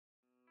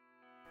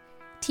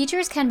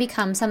teachers can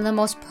become some of the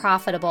most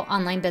profitable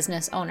online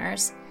business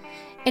owners.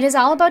 It is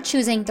all about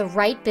choosing the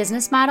right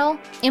business model,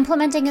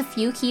 implementing a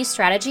few key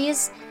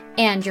strategies,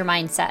 and your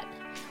mindset.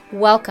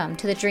 Welcome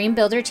to the Dream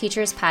Builder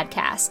Teachers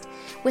Podcast.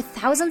 With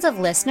thousands of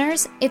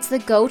listeners, it's the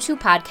go-to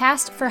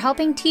podcast for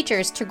helping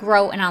teachers to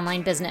grow an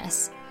online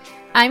business.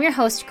 I'm your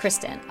host,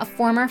 Kristen, a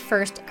former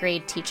first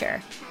grade teacher.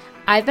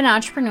 I've been an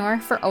entrepreneur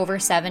for over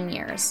 7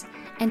 years,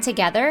 and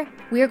together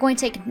we are going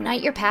to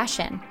ignite your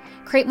passion,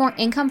 create more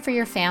income for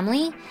your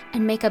family,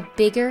 and make a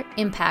bigger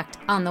impact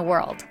on the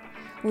world.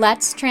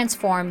 Let's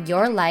transform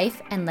your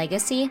life and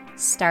legacy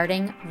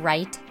starting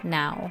right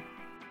now.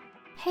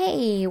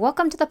 Hey,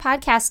 welcome to the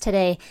podcast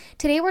today.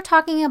 Today we're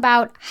talking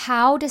about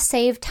how to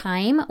save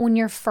time when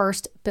you're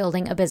first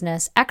building a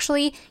business.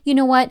 Actually, you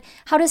know what?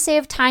 How to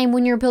save time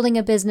when you're building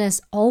a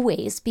business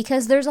always,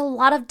 because there's a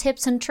lot of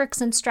tips and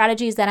tricks and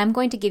strategies that I'm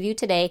going to give you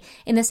today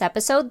in this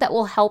episode that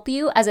will help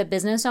you as a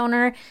business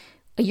owner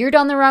a year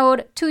down the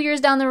road, 2 years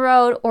down the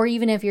road, or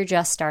even if you're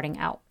just starting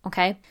out,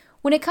 okay?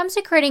 When it comes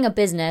to creating a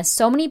business,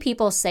 so many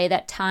people say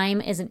that time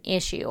is an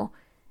issue.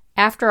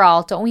 After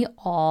all, don't we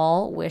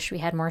all wish we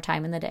had more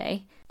time in the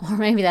day? Or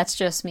maybe that's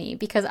just me,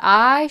 because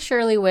I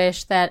surely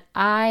wish that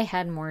I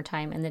had more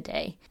time in the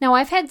day. Now,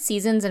 I've had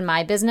seasons in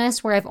my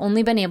business where I've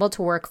only been able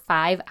to work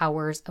 5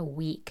 hours a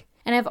week.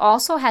 And I've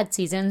also had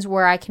seasons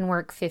where I can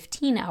work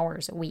 15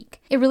 hours a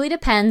week. It really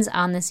depends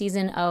on the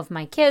season of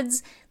my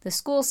kids, the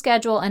school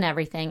schedule, and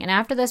everything. And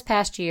after this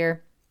past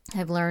year,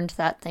 I've learned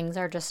that things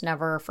are just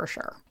never for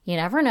sure. You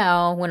never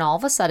know when all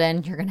of a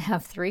sudden you're going to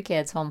have 3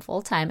 kids home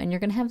full time and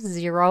you're going to have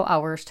 0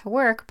 hours to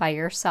work by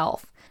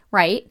yourself,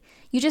 right?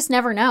 You just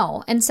never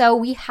know. And so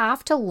we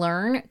have to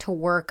learn to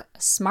work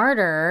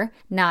smarter,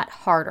 not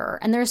harder.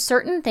 And there's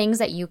certain things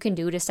that you can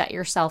do to set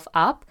yourself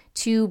up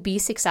to be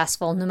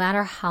successful no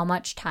matter how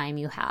much time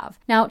you have.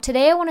 Now,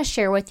 today I want to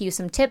share with you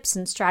some tips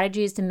and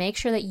strategies to make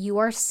sure that you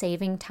are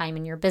saving time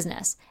in your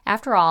business.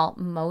 After all,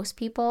 most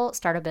people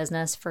start a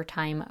business for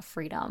time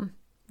freedom,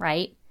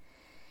 right?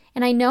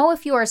 And I know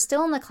if you are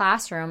still in the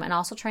classroom and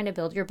also trying to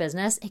build your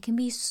business, it can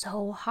be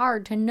so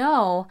hard to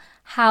know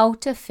how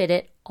to fit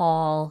it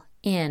all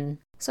in.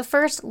 So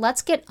first,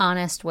 let's get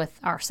honest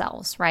with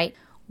ourselves, right?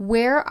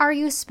 Where are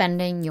you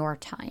spending your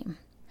time?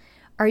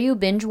 Are you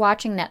binge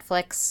watching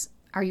Netflix?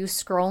 Are you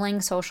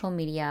scrolling social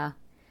media?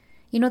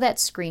 You know, that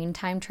screen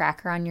time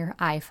tracker on your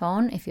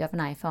iPhone, if you have an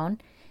iPhone,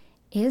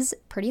 is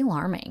pretty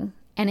alarming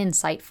and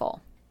insightful.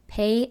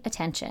 Pay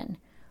attention.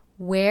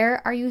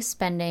 Where are you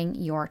spending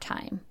your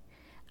time?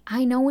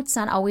 I know it's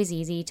not always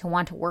easy to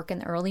want to work in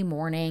the early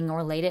morning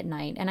or late at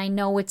night, and I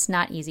know it's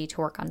not easy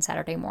to work on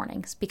Saturday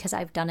mornings because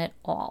I've done it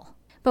all.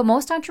 But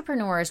most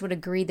entrepreneurs would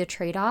agree the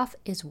trade-off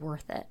is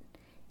worth it.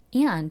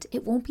 And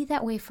it won't be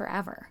that way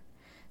forever.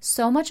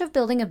 So much of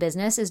building a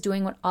business is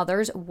doing what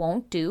others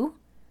won't do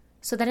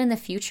so that in the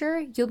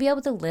future, you'll be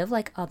able to live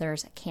like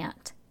others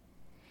can't.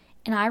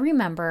 And I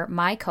remember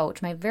my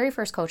coach, my very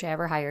first coach I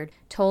ever hired,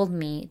 told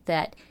me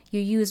that you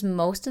use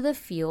most of the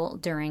fuel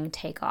during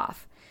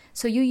takeoff.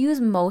 So you use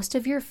most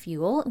of your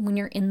fuel when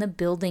you're in the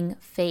building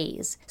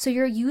phase. So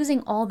you're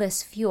using all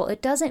this fuel.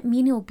 It doesn't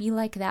mean it'll be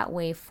like that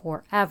way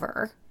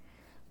forever,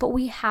 but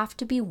we have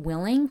to be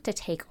willing to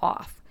take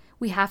off.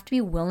 We have to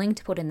be willing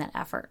to put in that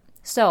effort.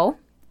 So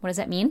what does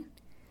that mean?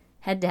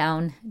 Head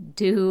down,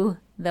 do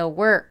the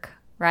work,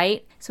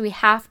 right? So we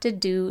have to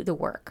do the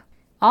work.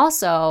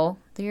 Also,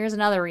 here's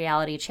another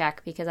reality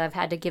check because I've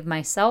had to give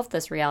myself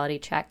this reality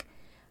check.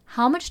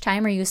 How much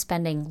time are you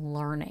spending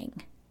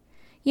learning?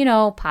 You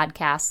know,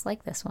 podcasts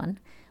like this one,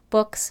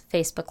 books,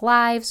 Facebook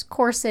Lives,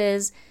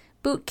 courses,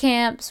 boot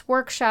camps,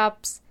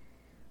 workshops.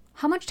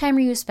 How much time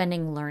are you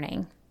spending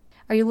learning?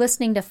 Are you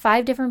listening to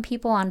 5 different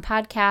people on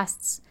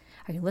podcasts?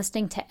 Are you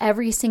listening to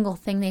every single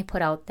thing they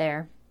put out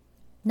there?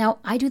 Now,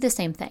 I do the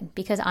same thing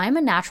because I'm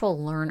a natural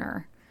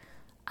learner.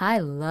 I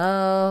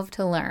love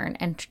to learn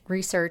and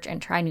research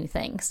and try new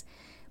things,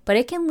 but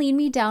it can lead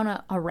me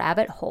down a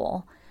rabbit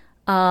hole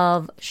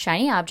of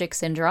shiny object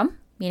syndrome,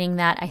 meaning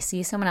that I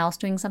see someone else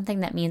doing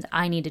something that means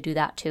I need to do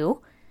that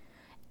too.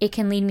 It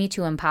can lead me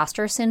to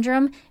imposter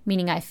syndrome,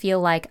 meaning I feel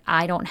like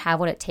I don't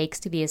have what it takes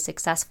to be as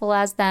successful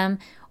as them,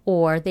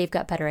 or they've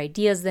got better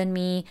ideas than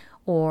me,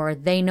 or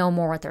they know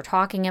more what they're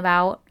talking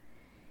about.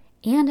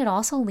 And it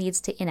also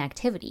leads to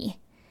inactivity,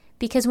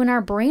 because when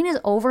our brain is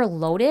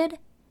overloaded,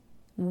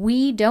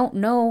 we don't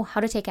know how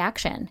to take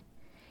action.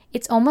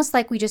 It's almost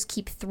like we just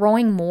keep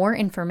throwing more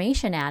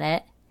information at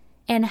it.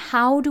 And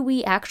how do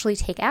we actually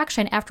take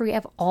action after we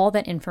have all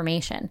that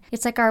information?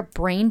 It's like our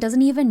brain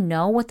doesn't even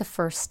know what the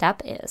first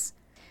step is.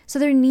 So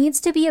there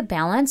needs to be a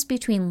balance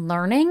between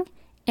learning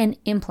and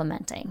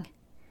implementing.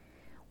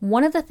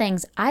 One of the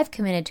things I've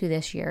committed to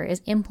this year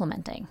is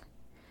implementing,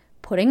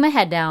 putting my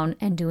head down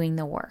and doing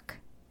the work.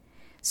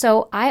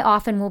 So I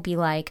often will be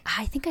like,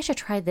 I think I should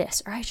try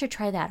this or I should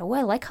try that. Oh,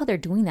 I like how they're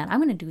doing that. I'm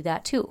going to do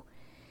that too.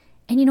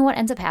 And you know what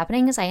ends up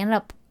happening is I ended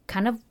up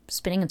kind of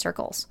spinning in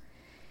circles.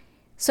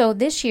 So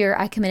this year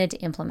I committed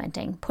to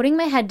implementing, putting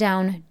my head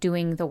down,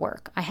 doing the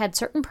work. I had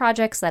certain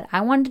projects that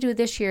I wanted to do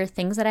this year,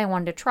 things that I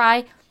wanted to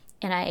try,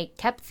 and I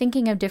kept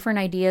thinking of different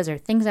ideas or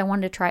things I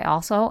wanted to try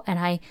also, and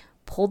I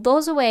pulled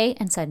those away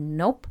and said,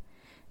 nope,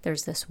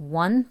 there's this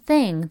one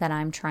thing that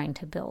I'm trying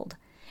to build,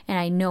 and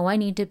I know I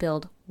need to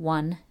build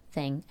one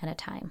thing at a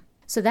time.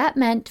 So that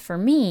meant for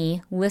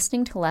me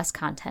listening to less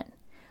content,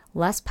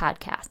 less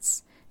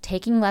podcasts,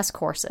 taking less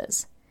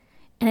courses.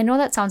 And I know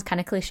that sounds kind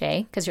of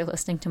cliche because you're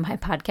listening to my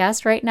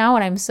podcast right now,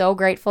 and I'm so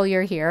grateful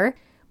you're here,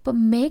 but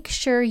make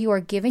sure you are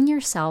giving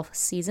yourself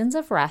seasons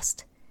of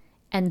rest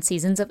and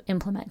seasons of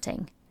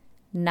implementing,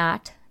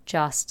 not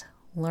just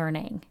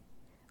learning,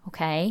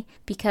 okay?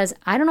 Because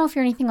I don't know if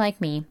you're anything like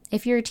me.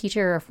 If you're a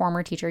teacher or a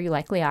former teacher, you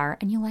likely are,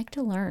 and you like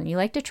to learn. You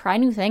like to try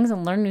new things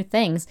and learn new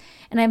things.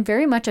 And I'm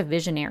very much a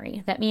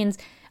visionary. That means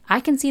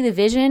I can see the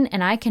vision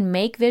and I can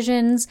make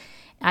visions.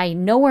 I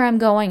know where I'm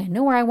going. I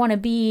know where I want to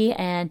be.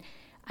 And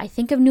I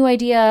think of new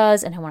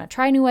ideas and I want to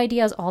try new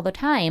ideas all the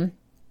time.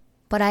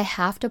 But I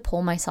have to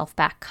pull myself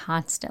back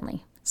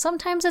constantly.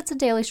 Sometimes it's a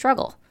daily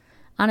struggle,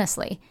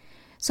 honestly.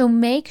 So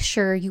make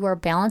sure you are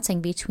balancing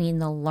between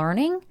the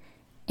learning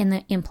and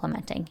the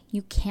implementing.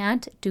 You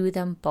can't do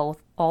them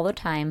both all the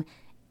time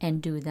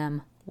and do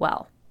them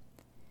well.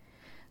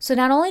 So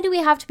not only do we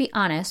have to be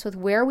honest with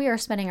where we are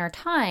spending our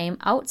time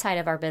outside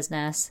of our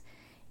business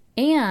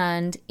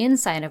and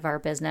inside of our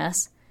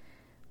business,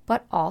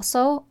 but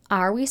also,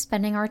 are we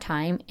spending our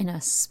time in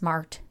a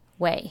smart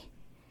way?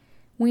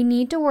 We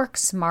need to work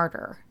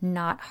smarter,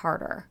 not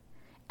harder.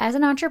 As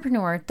an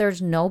entrepreneur,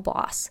 there's no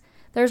boss.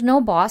 There's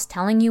no boss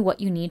telling you what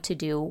you need to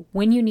do,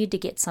 when you need to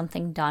get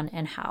something done,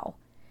 and how.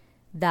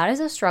 That is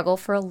a struggle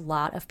for a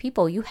lot of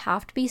people. You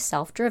have to be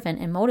self-driven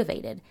and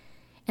motivated.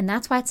 And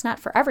that's why it's not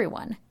for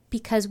everyone,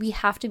 because we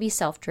have to be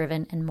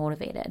self-driven and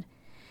motivated.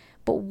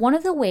 But one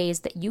of the ways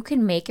that you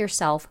can make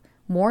yourself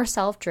more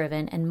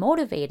self-driven and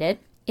motivated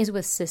is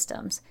with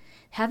systems.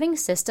 Having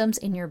systems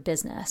in your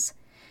business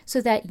so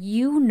that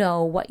you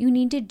know what you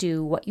need to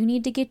do, what you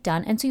need to get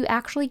done, and so you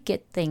actually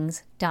get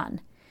things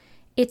done.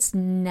 It's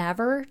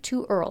never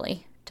too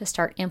early to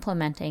start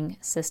implementing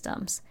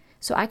systems.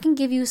 So I can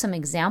give you some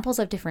examples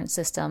of different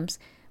systems,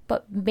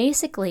 but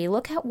basically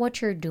look at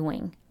what you're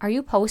doing. Are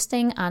you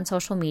posting on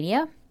social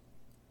media?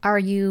 Are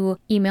you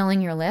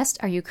emailing your list?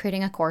 Are you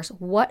creating a course?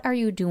 What are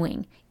you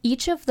doing?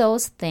 Each of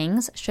those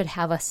things should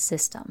have a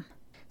system.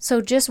 So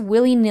just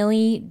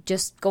willy-nilly,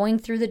 just going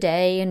through the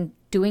day and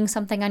doing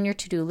something on your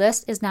to-do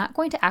list is not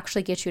going to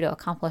actually get you to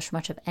accomplish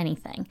much of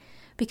anything,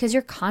 because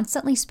you're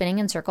constantly spinning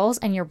in circles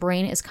and your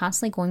brain is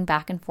constantly going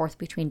back and forth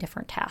between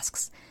different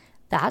tasks.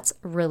 That's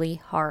really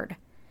hard.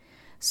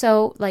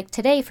 So like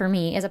today for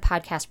me is a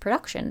podcast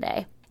production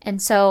day.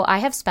 And so I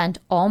have spent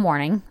all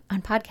morning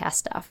on podcast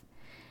stuff.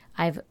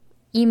 I've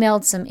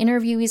emailed some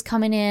interviewees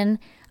coming in.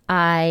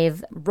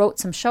 I've wrote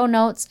some show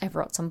notes. I've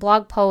wrote some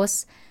blog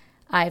posts.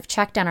 I've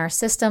checked on our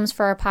systems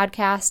for our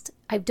podcast.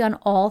 I've done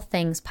all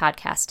things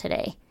podcast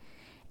today.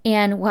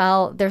 And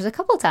well, there's a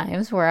couple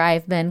times where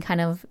I've been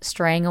kind of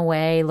straying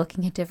away,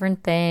 looking at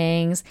different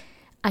things.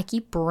 I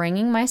keep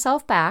bringing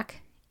myself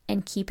back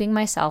and keeping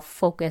myself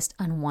focused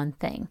on one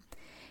thing.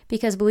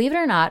 Because believe it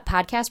or not,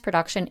 podcast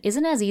production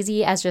isn't as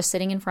easy as just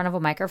sitting in front of a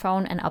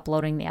microphone and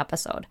uploading the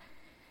episode.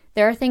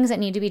 There are things that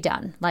need to be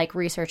done, like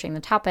researching the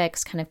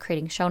topics, kind of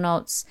creating show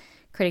notes,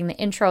 creating the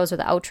intros or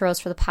the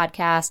outros for the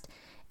podcast,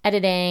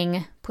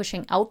 editing,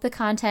 pushing out the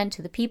content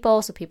to the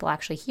people so people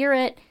actually hear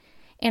it.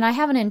 And I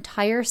have an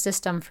entire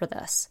system for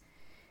this.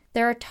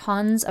 There are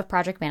tons of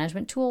project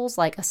management tools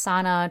like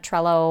Asana,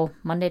 Trello,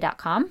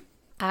 Monday.com.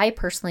 I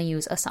personally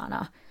use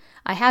Asana.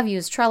 I have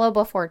used Trello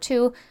before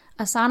too.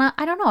 Asana,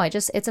 I don't know,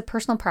 it's a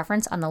personal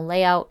preference on the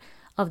layout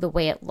of the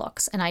way it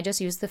looks, and I just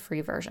use the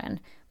free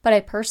version. But I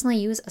personally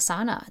use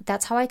Asana.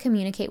 That's how I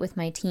communicate with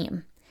my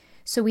team.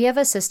 So we have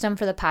a system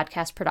for the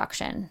podcast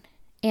production.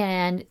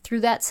 And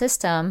through that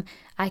system,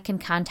 I can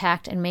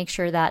contact and make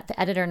sure that the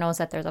editor knows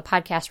that there's a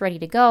podcast ready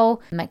to go.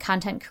 My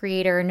content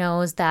creator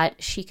knows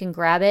that she can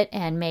grab it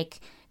and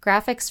make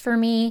graphics for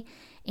me,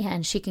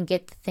 and she can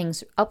get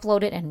things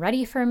uploaded and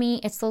ready for me.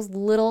 It's those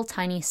little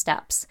tiny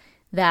steps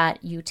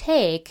that you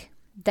take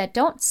that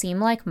don't seem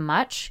like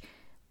much,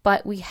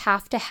 but we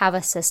have to have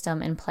a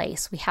system in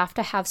place. We have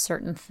to have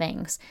certain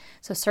things.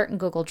 So certain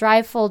Google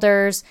Drive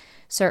folders,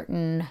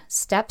 certain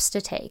steps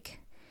to take.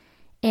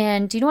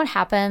 And do you know what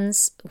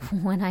happens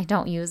when I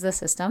don't use the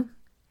system?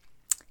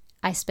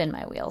 I spin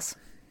my wheels.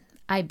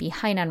 I'm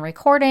behind on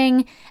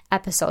recording,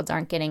 episodes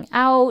aren't getting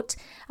out,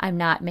 I'm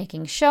not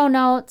making show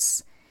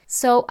notes.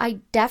 So I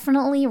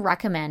definitely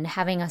recommend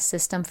having a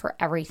system for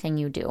everything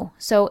you do.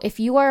 So if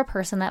you are a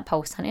person that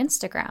posts on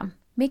Instagram,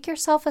 make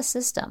yourself a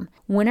system.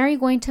 When are you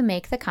going to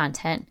make the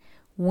content?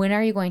 When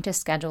are you going to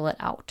schedule it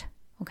out?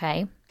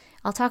 Okay?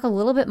 I'll talk a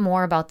little bit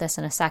more about this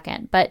in a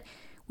second, but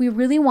we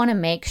really want to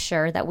make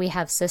sure that we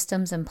have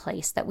systems in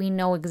place, that we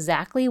know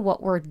exactly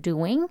what we're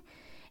doing,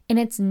 and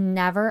it's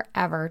never,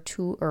 ever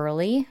too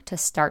early to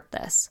start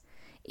this.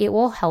 It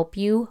will help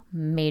you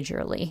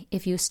majorly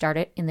if you start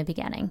it in the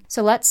beginning.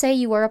 So let's say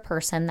you are a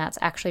person that's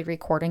actually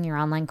recording your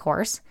online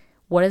course.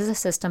 What is the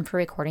system for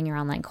recording your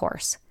online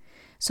course?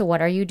 So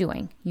what are you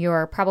doing?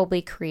 You're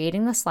probably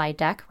creating the slide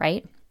deck,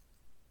 right?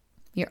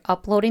 You're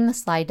uploading the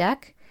slide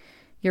deck,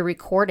 you're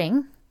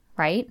recording,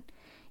 right?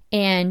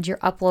 And you're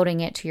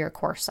uploading it to your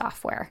course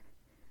software,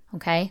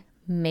 okay?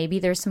 Maybe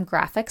there's some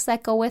graphics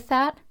that go with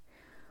that.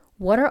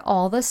 What are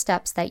all the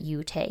steps that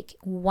you take?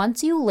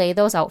 Once you lay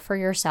those out for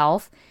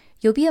yourself,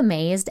 you'll be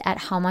amazed at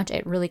how much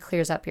it really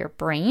clears up your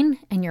brain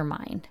and your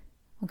mind,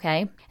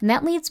 okay? And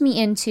that leads me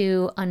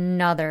into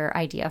another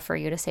idea for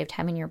you to save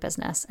time in your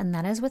business, and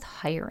that is with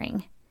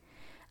hiring.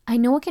 I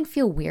know it can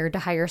feel weird to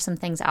hire some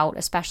things out,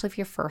 especially if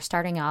you're first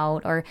starting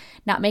out or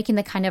not making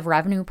the kind of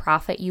revenue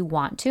profit you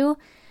want to,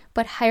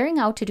 but hiring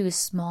out to do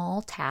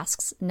small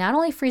tasks not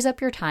only frees up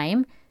your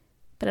time,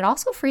 but it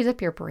also frees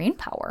up your brain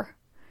power.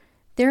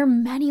 There are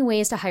many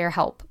ways to hire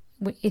help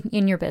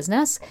in your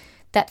business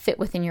that fit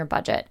within your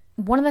budget.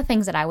 One of the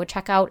things that I would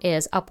check out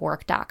is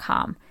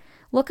Upwork.com.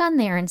 Look on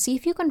there and see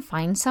if you can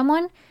find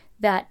someone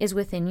that is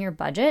within your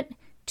budget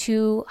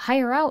to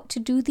hire out to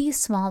do these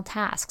small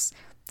tasks,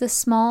 the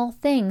small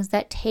things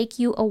that take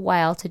you a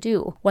while to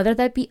do, whether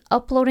that be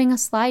uploading a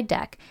slide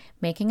deck,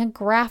 making a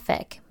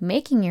graphic,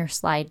 making your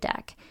slide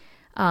deck,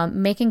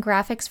 making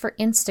graphics for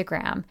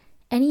Instagram,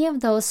 any of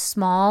those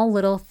small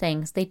little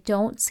things. They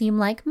don't seem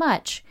like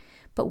much,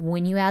 but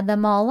when you add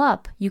them all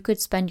up, you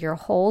could spend your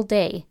whole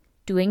day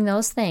doing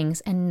those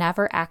things and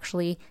never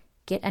actually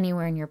get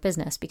anywhere in your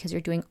business because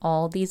you're doing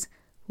all these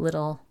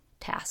little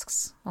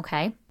tasks,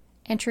 okay?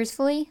 And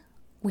truthfully,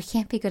 we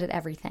can't be good at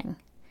everything,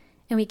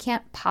 and we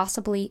can't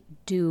possibly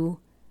do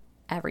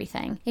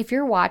everything. If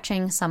you're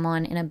watching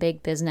someone in a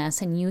big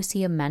business and you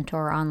see a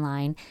mentor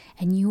online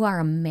and you are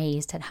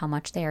amazed at how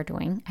much they are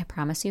doing, I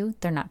promise you,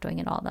 they're not doing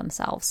it all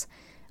themselves,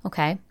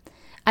 okay?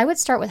 I would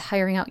start with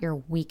hiring out your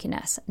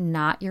weakness,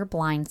 not your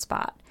blind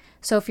spot.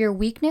 So if your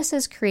weakness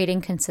is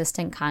creating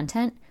consistent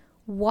content,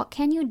 what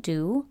can you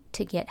do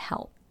to get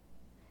help?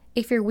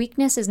 If your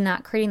weakness is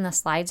not creating the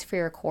slides for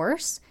your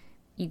course,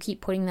 you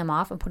keep putting them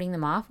off and putting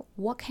them off,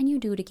 what can you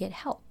do to get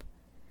help?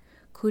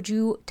 Could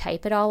you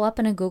type it all up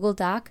in a Google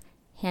Doc,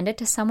 hand it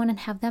to someone and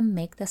have them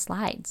make the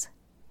slides?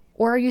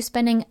 Or are you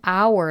spending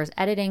hours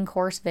editing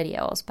course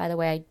videos? By the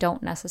way, I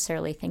don't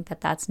necessarily think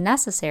that that's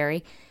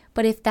necessary,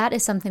 but if that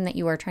is something that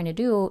you are trying to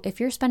do, if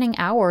you're spending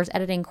hours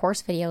editing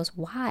course videos,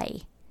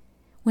 why?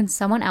 When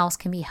someone else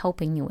can be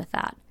helping you with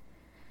that.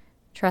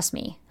 Trust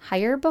me,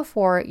 hire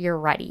before you're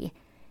ready.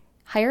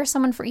 Hire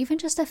someone for even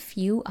just a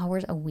few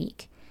hours a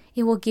week.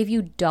 It will give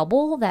you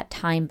double that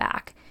time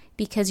back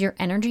because your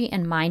energy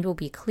and mind will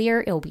be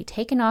clear, it will be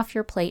taken off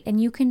your plate,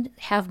 and you can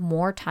have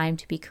more time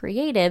to be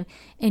creative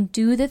and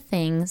do the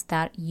things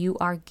that you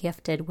are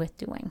gifted with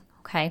doing,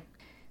 okay?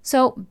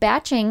 So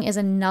batching is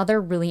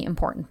another really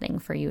important thing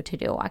for you to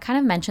do. I kind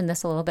of mentioned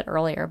this a little bit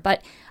earlier,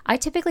 but I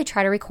typically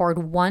try to record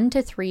 1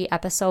 to 3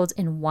 episodes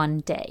in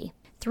one day.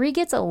 3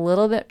 gets a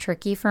little bit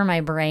tricky for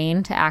my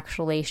brain to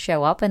actually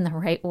show up in the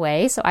right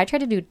way, so I try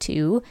to do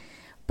 2.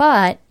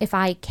 But if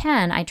I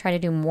can, I try to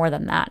do more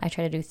than that. I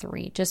try to do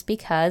 3 just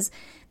because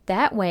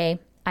that way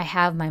I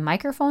have my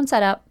microphone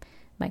set up,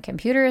 my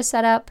computer is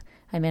set up,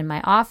 I'm in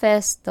my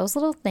office. Those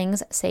little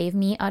things save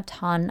me a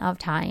ton of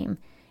time.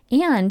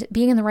 And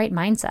being in the right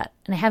mindset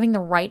and having the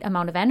right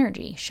amount of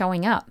energy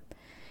showing up.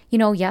 You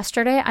know,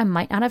 yesterday I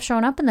might not have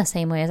shown up in the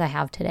same way as I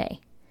have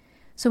today.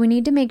 So we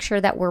need to make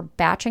sure that we're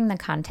batching the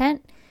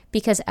content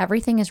because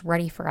everything is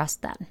ready for us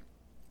then.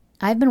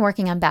 I've been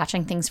working on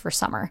batching things for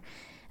summer.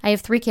 I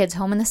have 3 kids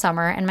home in the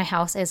summer and my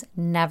house is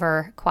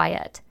never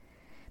quiet.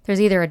 There's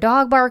either a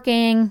dog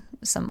barking,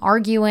 some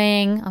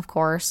arguing, of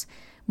course,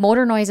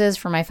 motor noises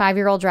from my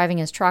 5-year-old driving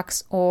his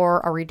trucks,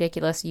 or a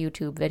ridiculous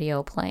YouTube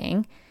video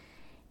playing.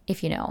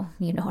 If you know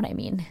what I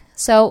mean.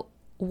 So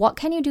what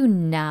can you do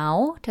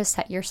now to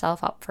set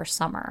yourself up for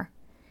summer?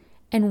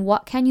 And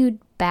what can you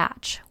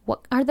batch?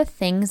 What are the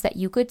things that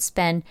you could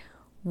spend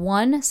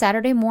one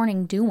Saturday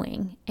morning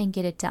doing and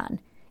get it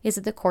done? Is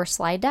it the course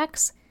slide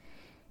decks?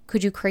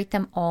 Could you create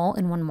them all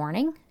in one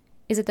morning?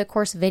 Is it the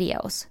course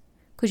videos?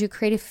 Could you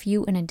create a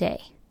few in a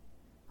day?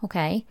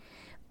 Okay,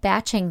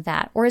 batching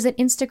that. Or is it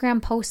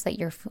Instagram posts that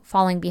you're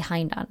falling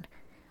behind on?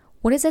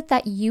 What is it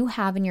that you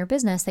have in your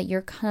business that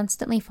you're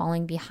constantly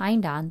falling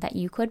behind on that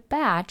you could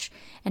batch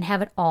and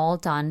have it all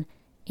done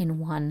in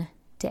one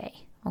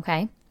day?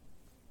 Okay.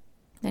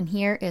 And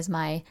here is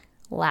my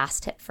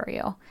last tip for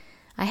you.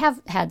 I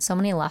have had so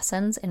many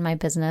lessons in my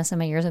business and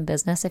my years of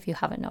business, if you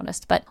haven't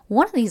noticed, but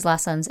one of these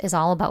lessons is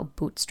all about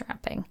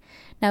bootstrapping.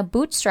 Now,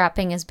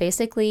 bootstrapping is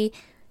basically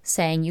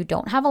saying you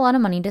don't have a lot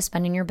of money to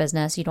spend in your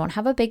business, you don't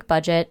have a big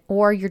budget,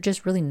 or you're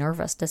just really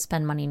nervous to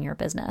spend money in your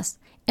business.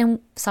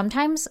 And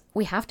sometimes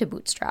we have to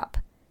bootstrap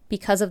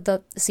because of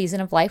the season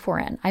of life we're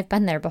in. I've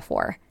been there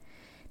before.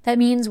 That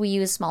means we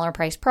use smaller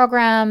price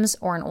programs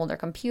or an older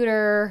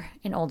computer,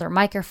 an older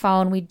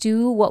microphone. We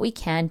do what we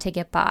can to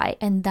get by,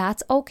 and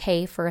that's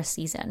okay for a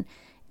season.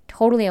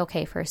 Totally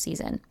okay for a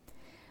season.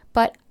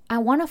 But I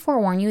want to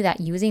forewarn you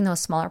that using those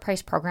smaller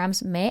price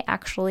programs may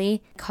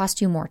actually cost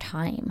you more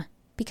time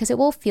because it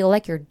will feel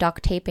like you're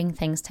duct taping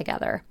things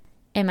together.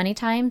 And many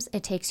times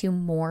it takes you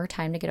more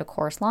time to get a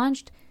course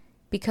launched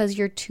because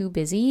you're too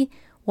busy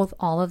with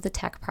all of the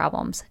tech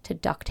problems to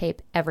duct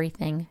tape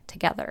everything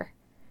together.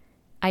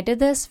 I did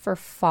this for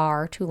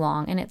far too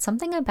long, and it's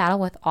something I battle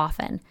with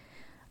often.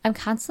 I'm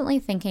constantly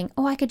thinking,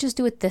 oh, I could just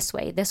do it this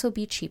way. This will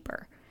be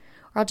cheaper.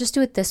 Or I'll just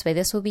do it this way.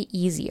 This will be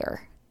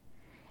easier.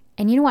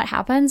 And you know what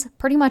happens?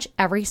 Pretty much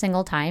every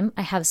single time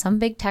I have some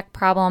big tech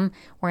problem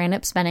where I end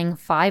up spending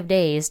 5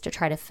 days to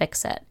try to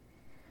fix it.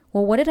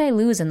 Well, what did I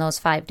lose in those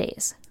 5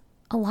 days?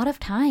 A lot of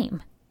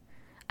time.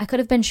 I could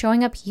have been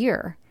showing up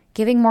here,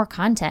 giving more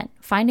content,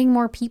 finding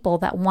more people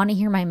that want to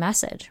hear my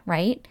message,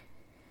 right?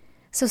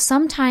 So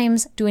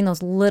sometimes doing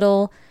those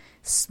little,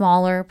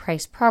 smaller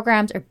price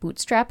programs or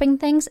bootstrapping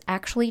things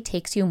actually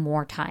takes you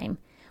more time,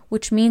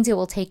 which means it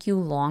will take you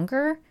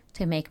longer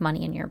to make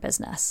money in your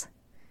business.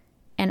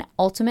 And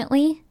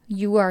ultimately,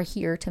 you are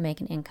here to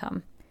make an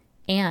income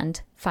and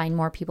find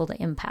more people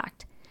to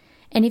impact.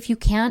 And if you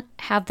can't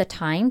have the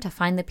time to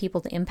find the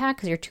people to impact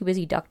because you're too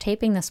busy duct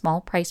taping the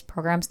small price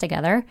programs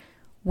together,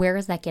 where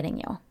is that getting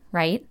you,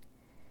 right?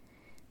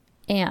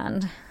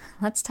 And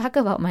let's talk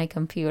about my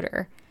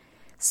computer.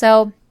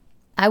 So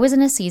I was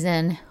in a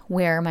season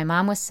where my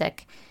mom was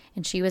sick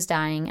and she was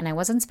dying and I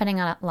wasn't spending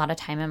a lot of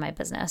time in my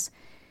business,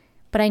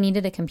 but I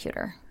needed a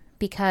computer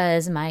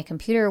because my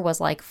computer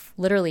was like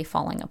literally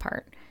falling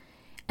apart.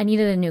 I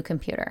needed a new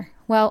computer.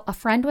 Well, a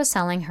friend was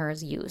selling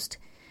hers used.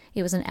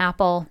 It was an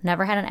Apple,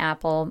 never had an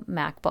Apple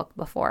MacBook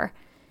before.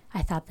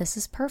 I thought, this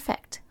is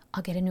perfect.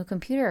 I'll get a new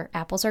computer.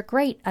 Apples are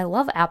great. I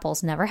love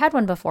apples. Never had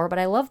one before, but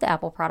I love the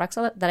Apple products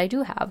that I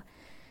do have.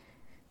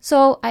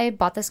 So I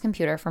bought this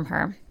computer from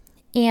her.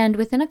 And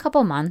within a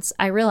couple months,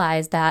 I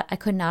realized that I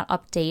could not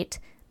update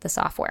the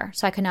software.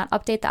 So I could not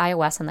update the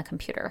iOS on the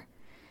computer.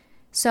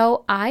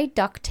 So I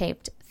duct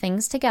taped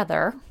things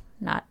together.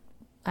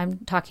 I'm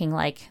talking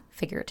like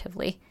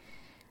figuratively.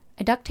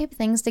 I duct taped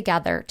things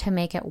together to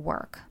make it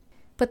work.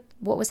 But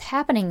what was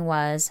happening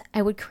was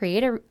I would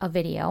create a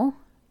video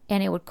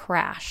and it would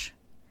crash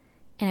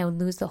and I would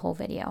lose the whole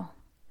video.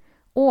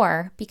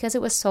 Or because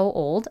it was so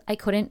old, I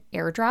couldn't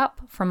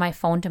AirDrop from my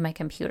phone to my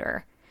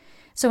computer.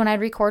 So when I'd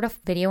record a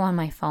video on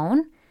my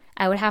phone,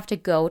 I would have to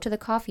go to the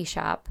coffee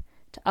shop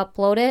to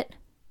upload it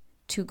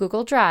to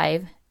Google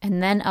Drive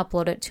and then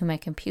upload it to my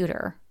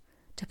computer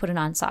to put it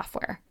on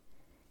software.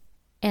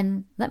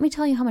 And let me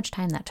tell you how much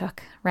time that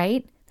took,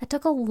 right? That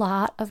took a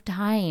lot of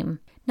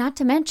time, not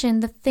to mention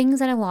the things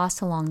that I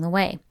lost along the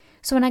way.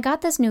 So when I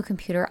got this new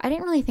computer, I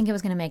didn't really think it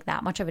was going to make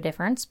that much of a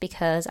difference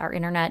because our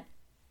internet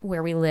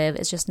where we live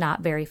is just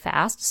not very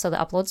fast. So the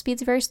upload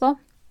speed's very slow.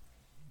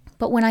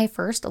 But when I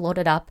first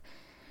loaded up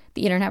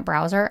the internet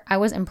browser, I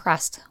was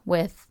impressed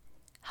with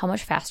how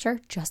much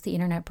faster just the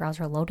internet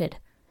browser loaded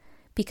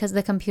because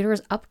the computer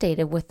is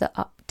updated with the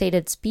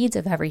updated speeds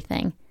of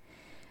everything.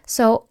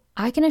 So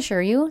I can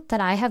assure you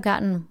that I have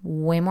gotten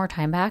way more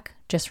time back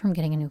just from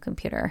getting a new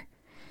computer.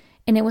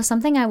 And it was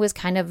something I was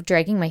kind of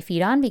dragging my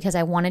feet on because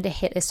I wanted to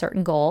hit a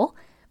certain goal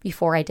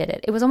before I did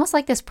it. It was almost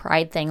like this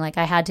pride thing. Like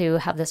I had to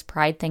have this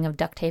pride thing of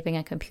duct taping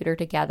a computer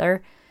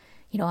together.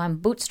 You know, I'm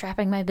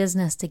bootstrapping my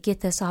business to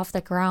get this off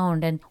the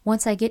ground. And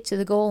once I get to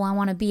the goal I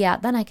want to be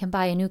at, then I can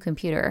buy a new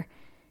computer.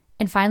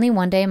 And finally,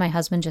 one day, my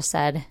husband just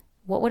said,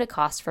 what would it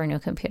cost for a new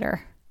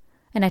computer?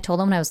 And I told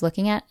him what I was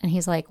looking at. And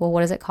he's like, well,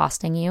 what is it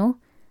costing you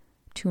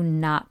to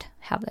not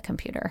have the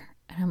computer?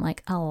 And I'm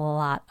like, a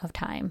lot of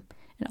time.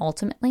 And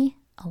ultimately,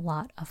 a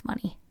lot of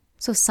money.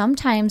 So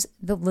sometimes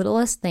the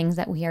littlest things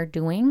that we are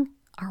doing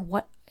are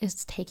what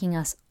is taking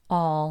us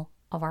all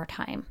of our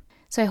time.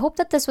 So I hope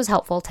that this was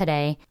helpful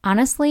today.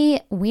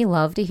 Honestly, we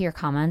love to hear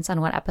comments on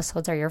what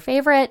episodes are your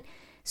favorite.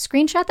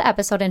 Screenshot the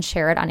episode and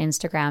share it on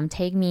Instagram.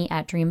 Tag me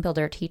at Dream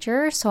Builder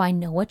Teacher so I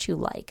know what you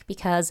like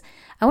because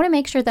I want to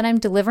make sure that I'm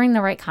delivering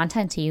the right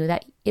content to you,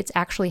 that it's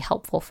actually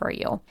helpful for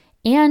you.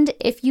 And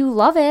if you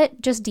love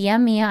it, just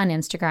DM me on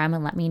Instagram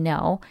and let me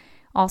know.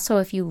 Also,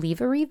 if you leave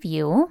a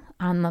review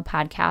on the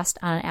podcast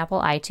on Apple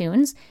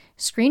iTunes,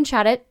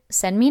 screenshot it,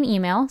 send me an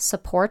email,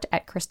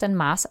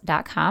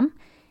 support@KristenMaas.com,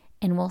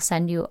 and we'll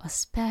send you a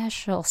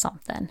special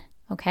something,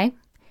 okay?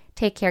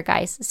 Take care,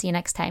 guys. See you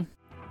next time.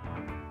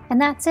 And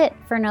that's it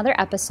for another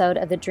episode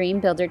of the Dream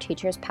Builder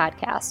Teachers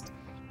podcast.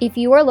 If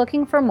you are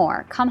looking for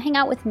more, come hang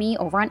out with me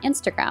over on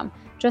Instagram.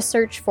 Just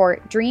search for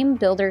Dream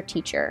Builder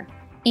Teacher.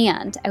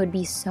 And I would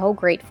be so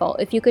grateful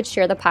if you could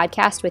share the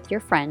podcast with your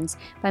friends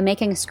by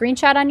making a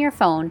screenshot on your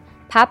phone,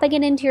 popping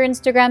it into your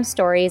Instagram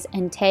stories,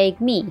 and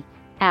tag me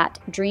at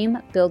Dream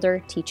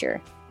Builder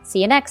Teacher.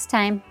 See you next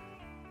time.